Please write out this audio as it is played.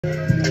Real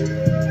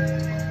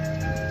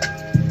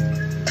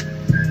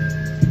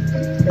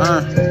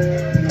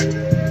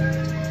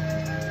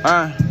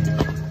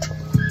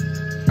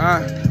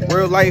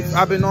life,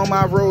 I've been on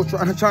my road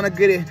trying to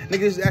get it.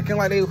 Niggas acting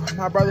like they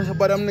my brothers,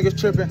 but them niggas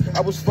tripping.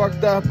 I was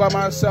fucked up by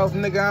myself,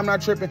 nigga, I'm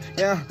not tripping.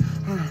 Yeah,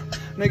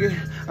 nigga,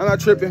 I'm not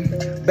tripping.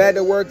 Bad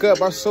to work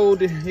up, I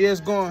sold it, yeah, it's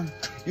gone.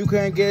 You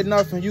can't get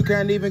nothing, you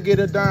can't even get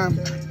a dime.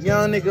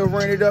 Young nigga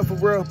ran it up for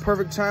real,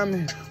 perfect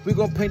timing. We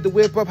gon' paint the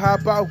whip up,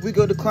 hop out, we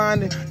go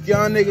decline it.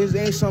 Young niggas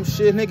ain't some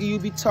shit, nigga, you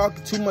be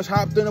talking too much.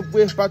 Hopped in the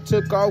whip, I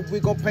took off,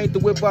 we gon' paint the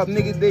whip up.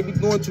 Niggas, they be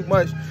doing too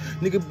much.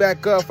 Nigga,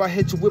 back up, if I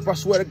hit your whip, I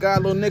swear to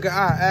God, little nigga,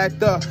 I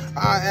act up.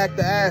 I act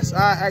the ass,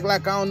 I act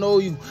like I don't know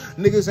you.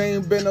 Niggas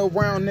ain't been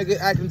around, nigga,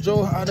 acting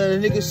Joe. The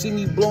niggas see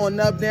me blowing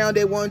up down,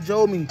 they want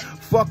Joe me.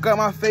 Fuck up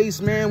my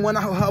face, man, when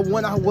I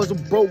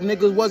wasn't broke,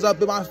 niggas was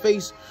up in my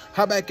face.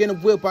 Hop back in the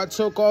whip, I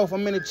took off,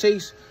 I'm in the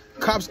chase.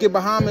 Cops get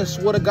behind me,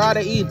 swear to God,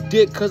 they eat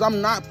dick, cause I'm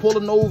not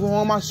pulling over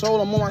on my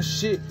soul, I'm on my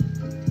shit.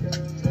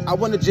 I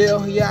went to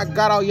jail, yeah, I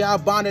got out, yeah, I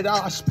bonded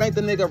out. I spanked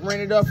the nigga, ran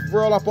it up,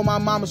 roll up on my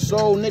mama's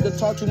soul. Nigga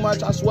talk too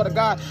much, I swear to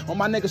God, on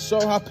my nigga's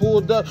soul. I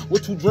pulled up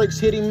with 2 Drakes,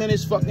 hit him in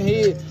his fucking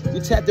head. We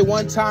tapped it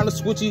one time, the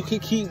switch, you can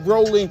keep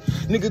rolling.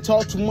 Nigga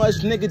talk too much,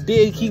 nigga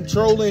did keep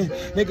trolling.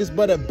 Niggas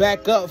better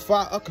back up,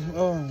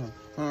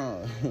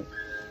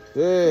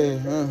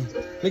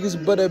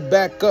 niggas better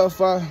back up,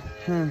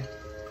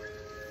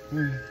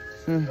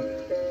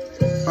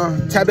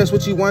 tap that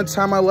switchy one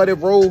time, I let it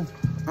roll.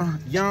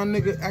 Young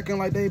nigga acting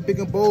like they big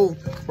and bold.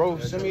 Bro,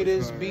 send me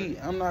this beat,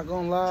 I'm not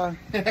gonna lie.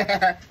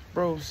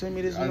 Bro, send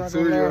me this, I'm not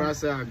gonna lie. I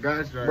said I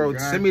got you. Bro,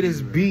 send me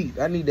this beat.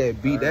 I need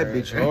that beat. That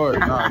bitch hard.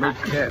 Nah, no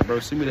cap, bro.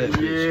 Send me that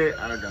bitch.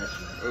 Yeah, I got you.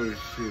 Oh,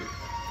 shit.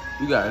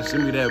 You gotta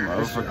send me that,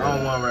 motherfucker. I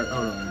don't want right.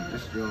 Hold on.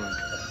 This is yours.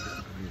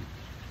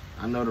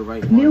 I know the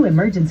right New ones.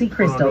 emergency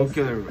crystals.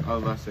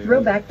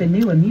 Throw back the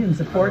new immune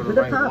support with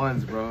a pop.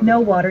 Ones, no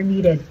water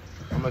needed.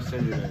 I'm gonna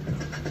send you that.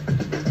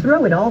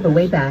 Throw it all the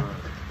way back.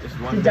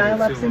 To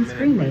dial-ups and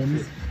screen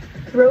names.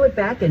 Throw it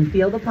back and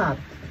feel the pop.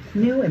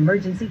 New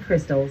emergency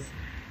crystals.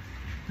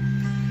 These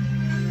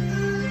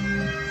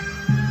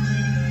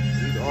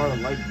are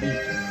like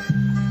beats.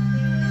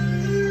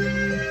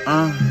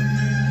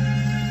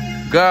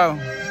 Go.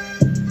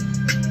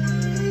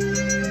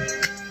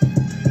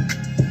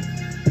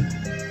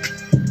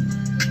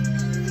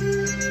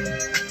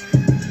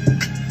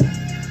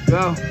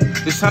 Go.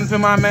 It's time to put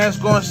my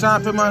mask on, it's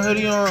time to put my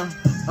hoodie on.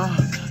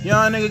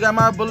 Young nigga got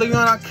my bully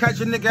on, I catch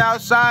a nigga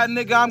outside,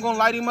 nigga, I'm gonna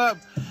light him up.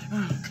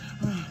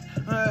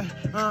 I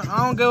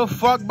don't give a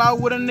fuck about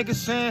what a nigga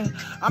saying.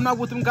 I'm not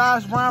with them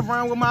guys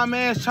round with my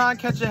mans, trying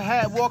to catch a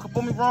hat, walk up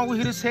on me wrong, we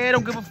hit his head,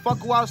 don't give a fuck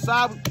who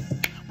outside.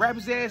 Rap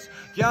his ass,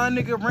 young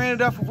nigga ran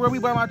it up for real, we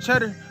by my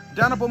cheddar.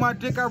 Down up on my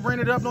dick, I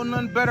ran it up, no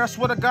nothing better. I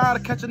swear to God, I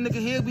catch a nigga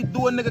here, we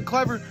do a nigga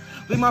clever.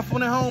 Leave my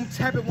phone at home,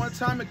 tap it one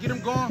time and get him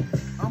gone.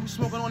 I'm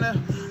smoking on that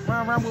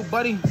round with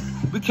buddy.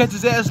 We catch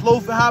his ass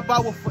loaf and hop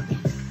out with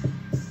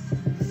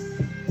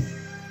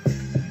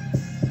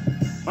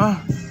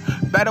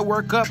better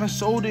work up and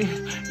sold it.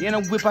 Yeah, in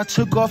a whip, I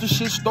took off and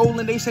shit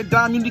stolen. They said,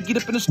 Dom, you need to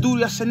get up in the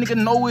studio. I said, nigga,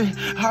 know it.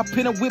 Hop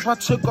in a whip, I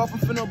took off, I'm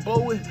finna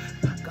blow it.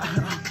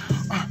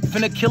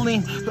 Finna kill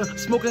him.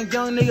 Smoking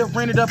young nigga,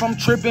 ran it up, I'm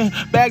tripping.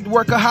 Bagged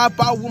worker, hop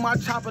out with my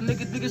chopper.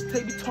 Niggas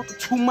take me talking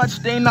too much,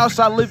 they ain't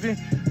outside living.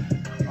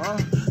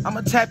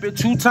 I'ma tap it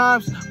 2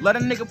 times, let a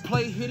nigga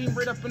play, hit him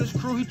right up in his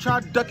crew. He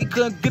tried to duck, he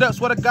couldn't get up.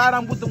 Swear to God,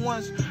 I'm with the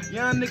ones.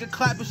 Young nigga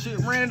clapping shit,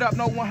 ran it up,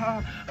 no one.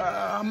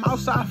 I'm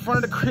outside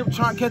front of the crib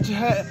trying to catch a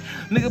hat.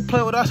 Nigga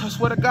play with us, I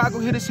swear to God, go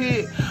hit his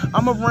head.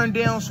 I'ma run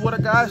down, swear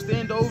to God,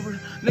 stand over.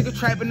 Nigga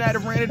trapping at it,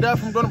 ran it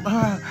up, I'm gonna.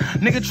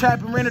 Nigga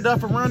trapping, ran it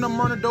up, and run, I'm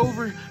running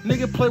over.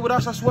 Nigga play with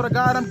us, I swear to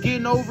God, I'm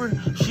getting over.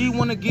 She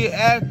wanna get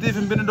active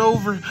and bend it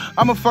over.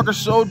 I'ma fuck her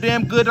so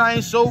damn good, I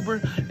ain't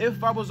sober.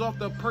 If I was off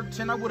the perk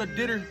 10, I would've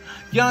did her.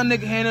 Young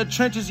nigga in the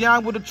trenches,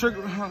 young with the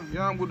trigger,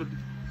 young with the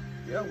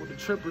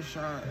tripper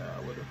shine, yeah,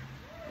 with the.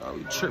 Oh,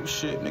 we trip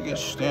shit, nigga,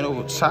 stand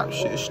over top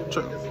shit,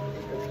 trip.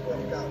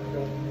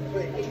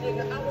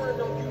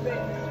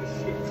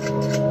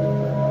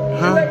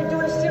 Huh?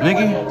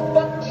 Nigga?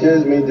 She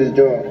just made this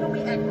joint.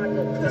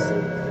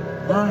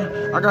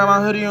 I got my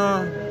hoodie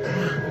on.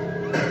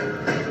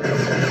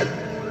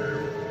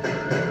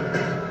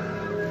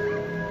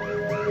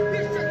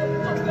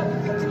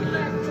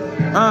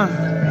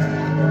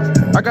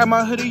 I got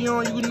my hoodie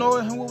on, you know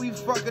it, and what we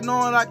fucking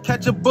on. I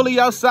catch a bully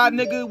outside,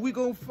 nigga, we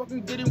gon'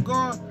 fucking get him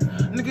gone.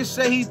 Nigga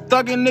say he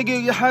thuggin',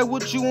 nigga, yeah,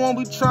 what you want?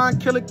 We tryin'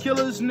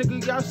 killers,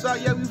 nigga,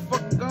 outside, yeah, we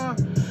fucking gone.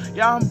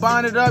 Yeah, I'm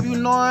buying it up, you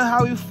knowin'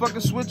 how we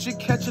fucking switch it.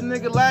 Catch a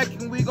nigga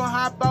lacking, we gon'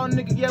 hop out,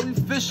 nigga, yeah, we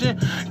fishing.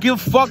 Give a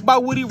fuck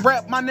about what he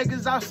rap, my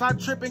niggas outside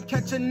tripping.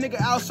 Catch a nigga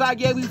outside,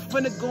 yeah, we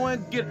finna go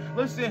and get it.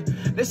 Listen,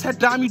 they said,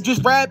 Dom, you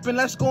just rapping,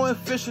 let's go and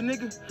fishing,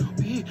 nigga.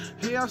 We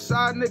He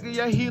outside, nigga,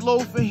 yeah, he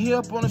loafing, he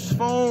up on his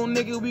phone,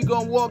 nigga, we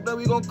gon' walk there,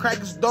 we gon' crack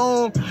his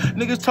dome.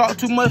 Niggas talk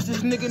too much,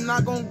 this nigga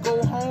not gon'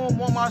 go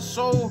home on my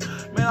soul.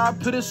 Man, I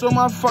put this on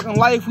my fucking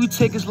life, we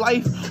take his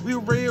life, we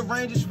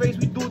rearrange his face,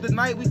 we do it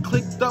tonight, we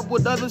clicked up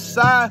with the other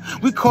side,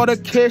 we caught a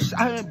kiss,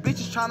 I hear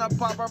bitches tryna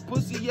pop our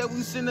pussy, yeah,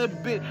 we send a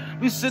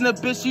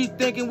bitch, he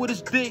thinking with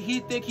his dick, he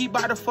think he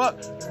bout to fuck.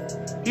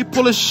 He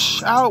pull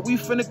his out, we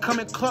finna come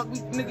and cluck. We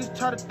niggas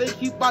try to think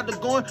he bout to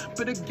go in,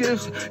 finna get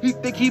us. He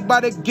think he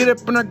bout to get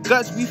up in our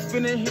guts, we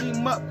finna hit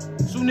him up.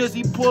 Soon as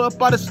he pull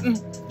up out of,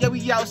 yeah,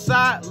 we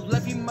outside.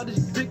 Left him mother's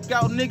dick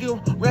out,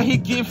 nigga, where he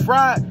getting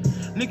fried.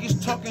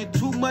 Niggas talking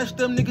too much,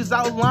 them niggas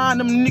out lying.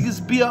 Them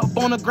niggas be up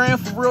on the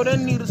ground for real, they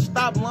need to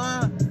stop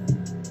lying.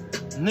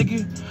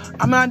 Nigga,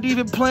 I'm not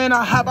even playing,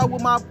 I hop out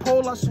with my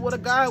pole, I swear to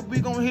God, we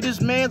gon' hit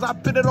his mans, I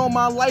put it on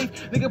my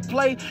life, nigga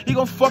play, he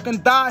gon' fucking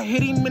die,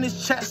 hit him in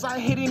his chest, I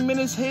hit him in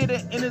his head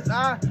and in his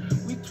eye,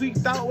 we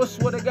tweaked out, I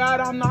swear to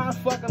God, I'm not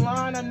fucking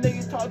lying, that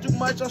nigga talk too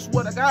much, I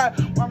swear to God,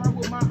 why am I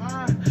with my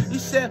eye, he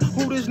said,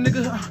 who this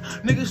nigga,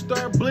 nigga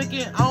start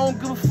blinking, I don't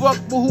give a fuck,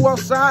 but who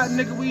outside,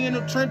 nigga, we in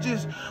the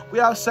trenches, we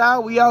outside,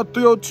 we out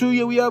 302,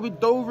 yeah, we out with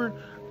Dover,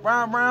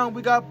 round,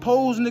 we got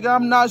poles, nigga,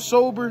 I'm not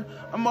sober.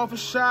 I'm off a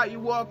shot, you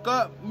walk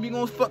up, we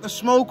gon' fucking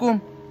smoke him,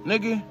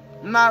 nigga.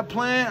 I'm not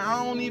playing,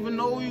 I don't even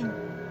know you.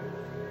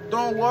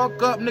 Don't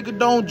walk up, nigga,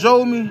 don't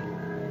joe me.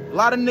 A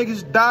lot of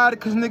niggas died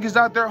because niggas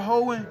out there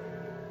hoeing.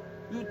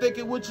 You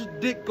thinking with your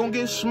dick gon'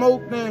 get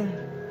smoked, man.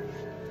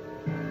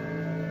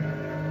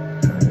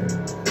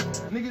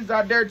 Niggas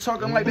out there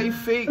talking like they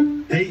fake.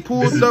 Hey,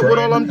 pulled up with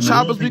all them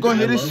choppers, we gon'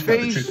 hit his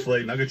face.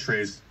 Chick-fil-A nugget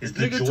trays. Is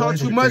the niggas talk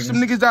too much, some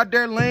niggas out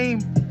there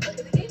lame.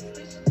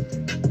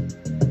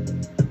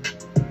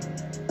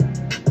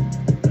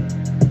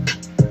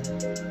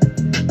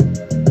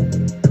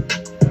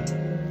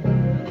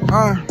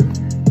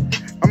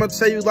 I'ma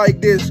tell you like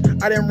this,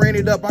 I done ran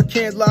it up, I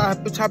can't lie,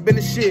 bitch, I been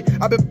the shit.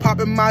 I been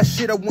popping my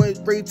shit, I went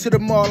right to the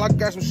mall. I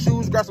got some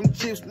shoes, got some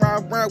chips,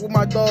 ride around with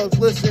my dogs.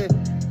 Listen,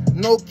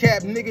 no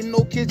cap, nigga,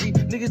 no kizzy.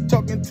 Niggas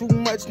talking too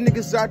much,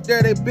 niggas out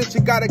there, they bitch,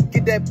 you gotta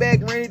get that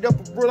bag, ran it up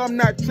for real, I'm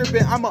not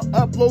tripping. I'ma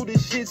upload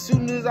this shit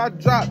soon as I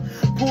drop.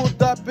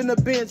 Pulled up in the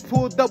Benz,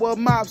 pulled up with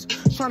mops,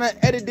 tryna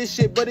edit this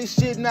shit, but this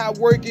shit not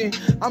working.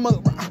 I'ma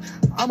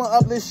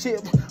up this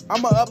shit.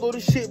 I'ma upload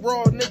this shit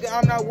raw, nigga.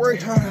 I'm not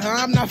working.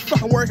 I'm not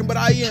fucking working, but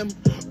I am.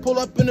 Pull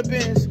up in the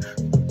Benz.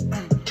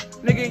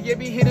 Nigga, yeah,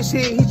 we hit his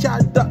head. He tried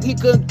to duck. He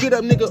couldn't get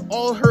up, nigga.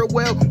 All hurt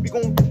well. We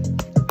gon'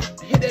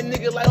 hit that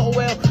nigga like, oh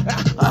well.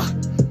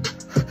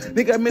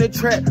 Nigga, I'm in the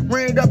trap.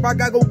 Ran it up, I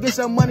gotta go get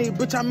some money.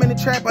 Bitch, I'm in the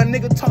trap. A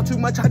nigga talk too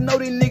much. I know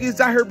these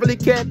niggas out here really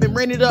capping.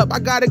 Ran it up, I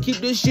gotta keep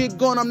this shit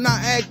going. I'm not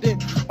acting.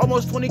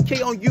 Almost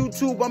 20K on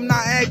YouTube, I'm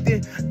not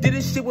acting. Did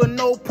this shit with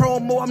no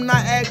promo, I'm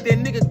not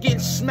acting. Nigga getting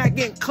smacked,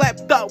 getting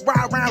clapped up.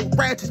 Ride around with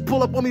ratchets.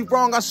 Pull up on me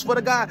wrong, I swear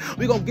to God.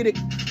 We gon' get it.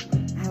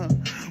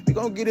 We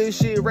gon' get this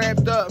shit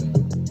wrapped up.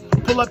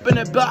 Pull up in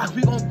the block,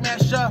 we gon'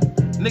 mash up.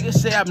 Niggas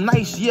say I'm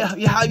nice, yeah,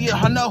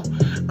 I know.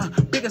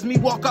 Big as me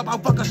walk up,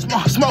 I'm fucking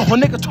small.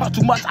 When nigga talk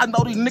too much, I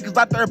know these niggas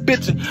out there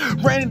bitching.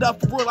 Ran it up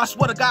for real, I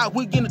swear to God,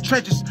 we in the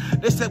trenches.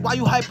 They said, why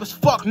you hype as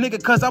fuck,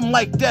 nigga? Cause I'm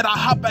like that. I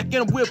hop back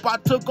in the whip, I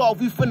took off.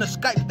 We finna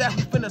Skype that,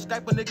 we finna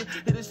Skype a nigga.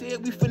 Hit his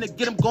head, we finna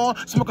get him gone.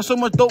 Smoking so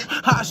much dope,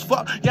 high as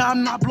fuck. Yeah,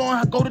 I'm not blowing,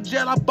 I go to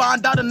jail, I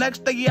bond out the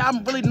next day. Yeah,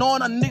 I'm really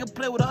knowing a nigga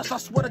play with us. I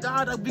swear to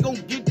God, that we gon'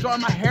 get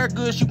drawing my hair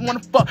good. She wanna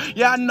fuck,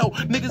 yeah, I know.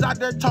 Niggas out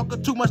there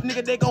talking too much,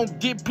 nigga, they gon'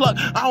 get plucked.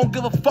 I don't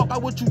give a fuck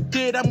about what you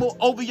did, I'm more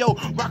over yo.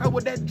 Rockin'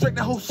 with that Drake,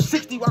 that whole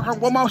 60, rockin'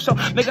 one more show.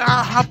 Nigga,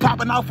 I'm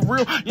popping out for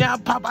real. Yeah,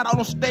 I'm popping out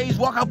on stage,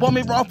 walk up on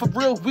me wrong for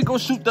real. We gon'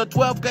 shoot the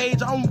 12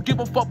 gauge, I don't give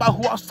a fuck about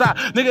who outside.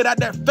 Nigga out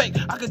there fake,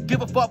 I could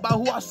give a fuck about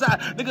who outside.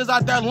 Niggas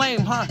out there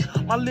lame, huh?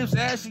 My lips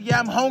ashy, yeah,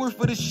 I'm hungry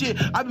for this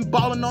shit. I been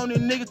ballin' on these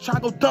niggas,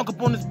 trying to go dunk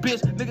up on this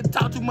bitch. Nigga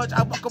talk too much,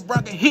 I walk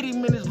around and hit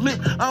him in his lip.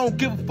 I don't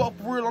give a fuck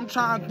for real, I'm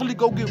trying to really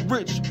go get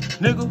rich,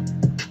 nigga.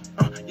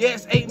 Yeah,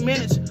 it's 8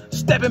 minutes.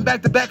 Stepping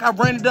back to back, I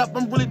ran it up.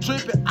 I'm really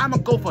tripping. I'ma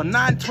go for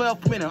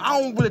 9-12 minutes.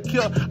 I don't really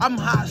care. I'm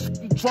high,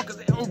 drunk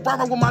as hell.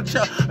 Right with my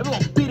chair. We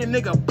gon' beat a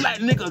nigga, black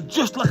nigga,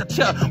 just like a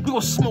chair. We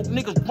gon' smoke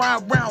niggas,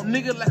 ride around,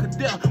 nigga, like a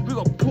death. We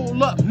gon'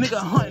 pull up, nigga,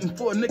 hunting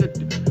for a nigga.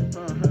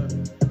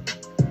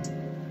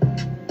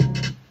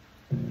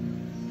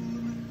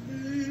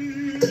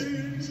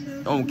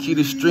 Don't keep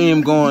the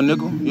stream going,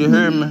 nigga. You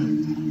hear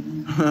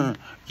me?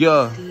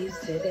 Yeah.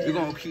 We're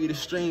gonna keep the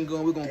stream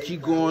going. We're gonna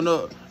keep going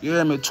up. You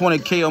hear me?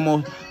 20K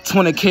almost.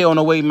 20K on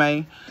the way,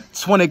 man.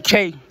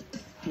 20K.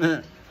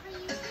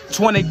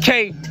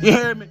 20K. You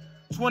hear me?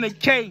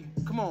 20K.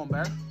 Come on,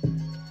 man.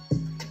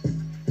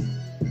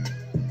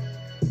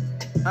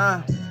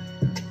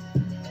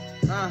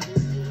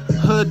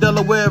 Hood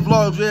Delaware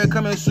vlogs, yeah,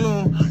 coming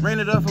soon. Ran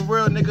it up for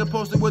real, nigga,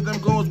 posted with them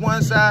goons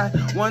one side,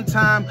 one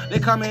time. They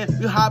come in,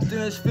 we hopped in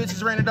his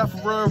fits, ran it up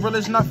for real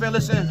as nothing.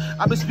 Listen,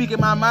 I been speaking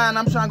my mind,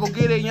 I'm trying to go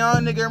get it,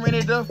 young nigga, ran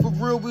it up for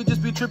real. We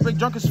just be tripping,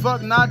 drunk as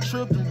fuck, not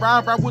tripping.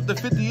 Ride with the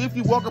 50. If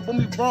you walk up on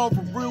me wrong,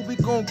 for real, we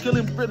gon' kill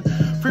him.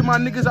 Free my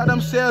niggas out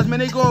themselves, man,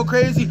 they going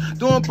crazy.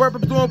 Doing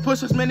burpees, doing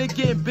push-ups, man, they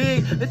getting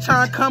big. They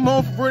trying to come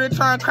home for real, they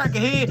trying to crack a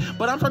head.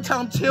 But I'm trying to tell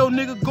them, chill,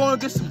 nigga, go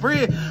and get some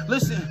bread.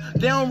 Listen,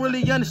 they don't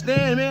really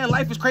understand, man.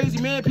 Life is crazy,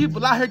 man.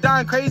 People out here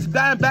dying crazy,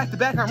 dying back to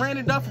back. I ran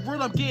it up for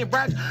real, I'm getting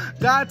rich.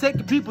 God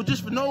taking people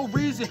just for no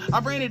reason. I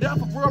ran it up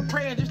for real,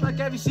 praying just like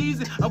every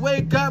season. I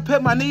wake up,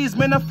 hit my knees,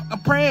 man,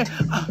 I'm praying.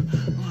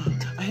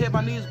 I hit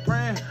my knees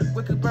praying.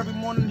 Wake up every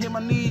morning, hit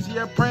my knees,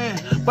 yeah, praying.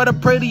 But I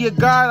pray to your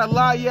God,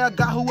 Allah, yeah, I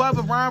got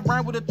whoever.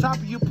 Rhyme with the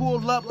chopper, you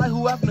pull up like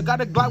whoever.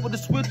 Got a Glock with the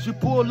switch, you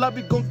pull up,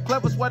 you gon'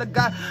 clever. Swear to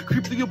God,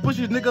 creep through your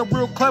bushes, nigga,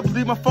 real clever.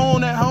 Leave my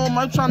phone at home,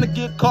 I'm trying to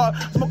get caught.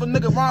 Smoke a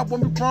nigga rhyme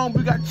when we wrong,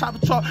 we got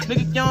chopper chalk.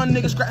 Nigga, young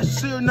nigga, scratch the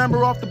serial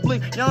number off the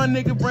blick. Young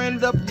nigga, ran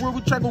it up, where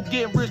we try to go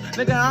get rich.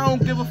 Nigga, I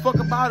don't give a fuck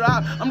about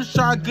it, I'm just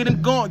trying to get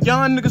him gone.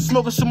 Young nigga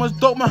smoking so much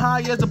dope, my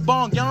high as a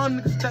bong. Young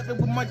nigga stepping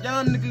with my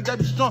young nigga that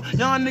be strong.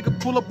 Young nigga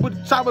pull up with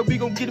the chopper, we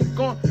gon' get him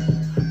gone.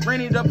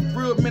 Ran it up for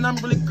real, man, I'm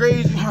really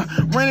crazy.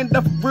 Ran it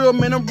up for real,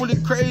 man, I'm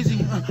really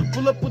crazy.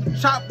 Pull up with the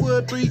chop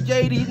with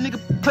 380.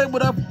 Nigga, play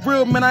with up for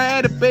real, man, I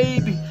had a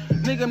baby.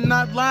 Nigga, I'm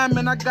not lying,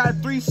 man, I got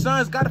 3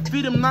 sons. Gotta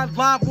feed them, not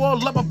lying.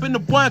 Wall up, I've been the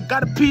one.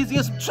 Got a peasy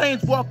and some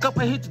change. Walk up,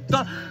 I hit you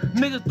done.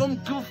 Niggas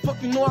don't give a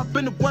fuck, you know I've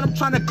been the one. I'm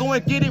trying to go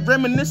and get it.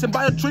 Reminiscing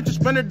by the trenches.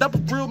 Ran it up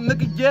for real,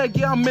 nigga,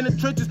 yeah, I'm in the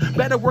trenches.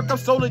 Better work up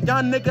solo,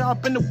 young nigga,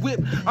 up in the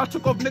whip. I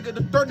took off, nigga,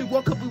 the 30.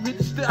 Walk up, we hit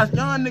the stairs.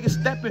 Young nigga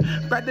stepping.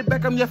 Back to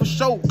back, I'm yeah for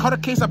show. Caught a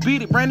case, I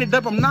beat it. Ran it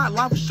up, I'm not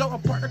lying for show. I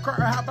parked the car,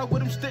 I hop out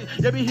with him stick.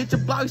 Yeah, be hit your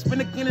block, spin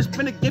again and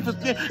spin again for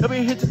spin. Yeah,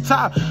 be hit your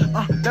top.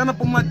 Down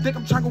up on my dick,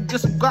 I'm trying to go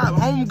get some grab.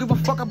 I don't give a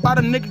fuck about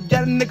a nigga,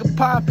 got a nigga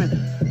popping.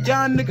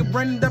 Young nigga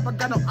ran it up, I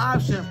got no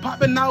option.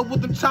 Popping out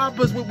with them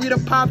choppers, we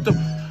done popped them.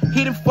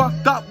 He done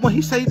fucked up when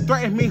he say he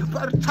threatened me.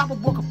 But the chopper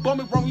walk up on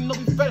me wrong, you know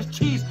we fetish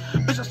cheese.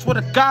 Bitch, I swear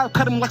to God,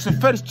 cut him like some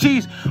fetish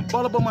cheese.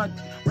 Ball up on my,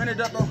 ran it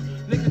up,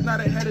 niggas not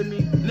ahead of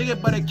me. Nigga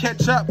better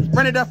catch up.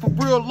 Ran it up for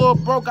real, little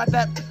bro, got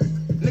that.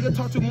 Nigga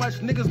talk too much,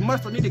 niggas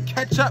must, I need to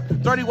catch up.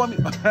 30 want me,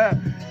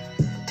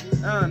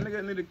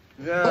 nigga need to,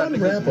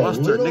 unwrap a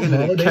little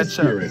holiday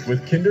spirit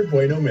with Kinder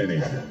Bueno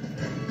Mini.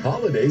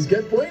 Holidays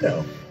get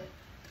bueno.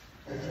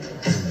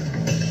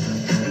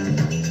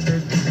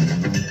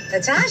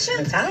 Natasha?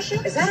 Is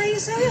that how you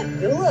say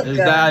it? You look good. Is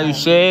that how you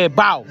say it?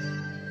 Bow.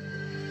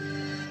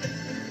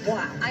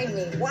 Wow. I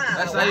mean, wow.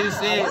 That's how you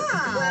say it.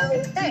 Wow.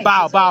 Well,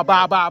 thanks.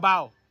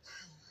 Bow.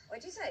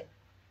 What'd you say?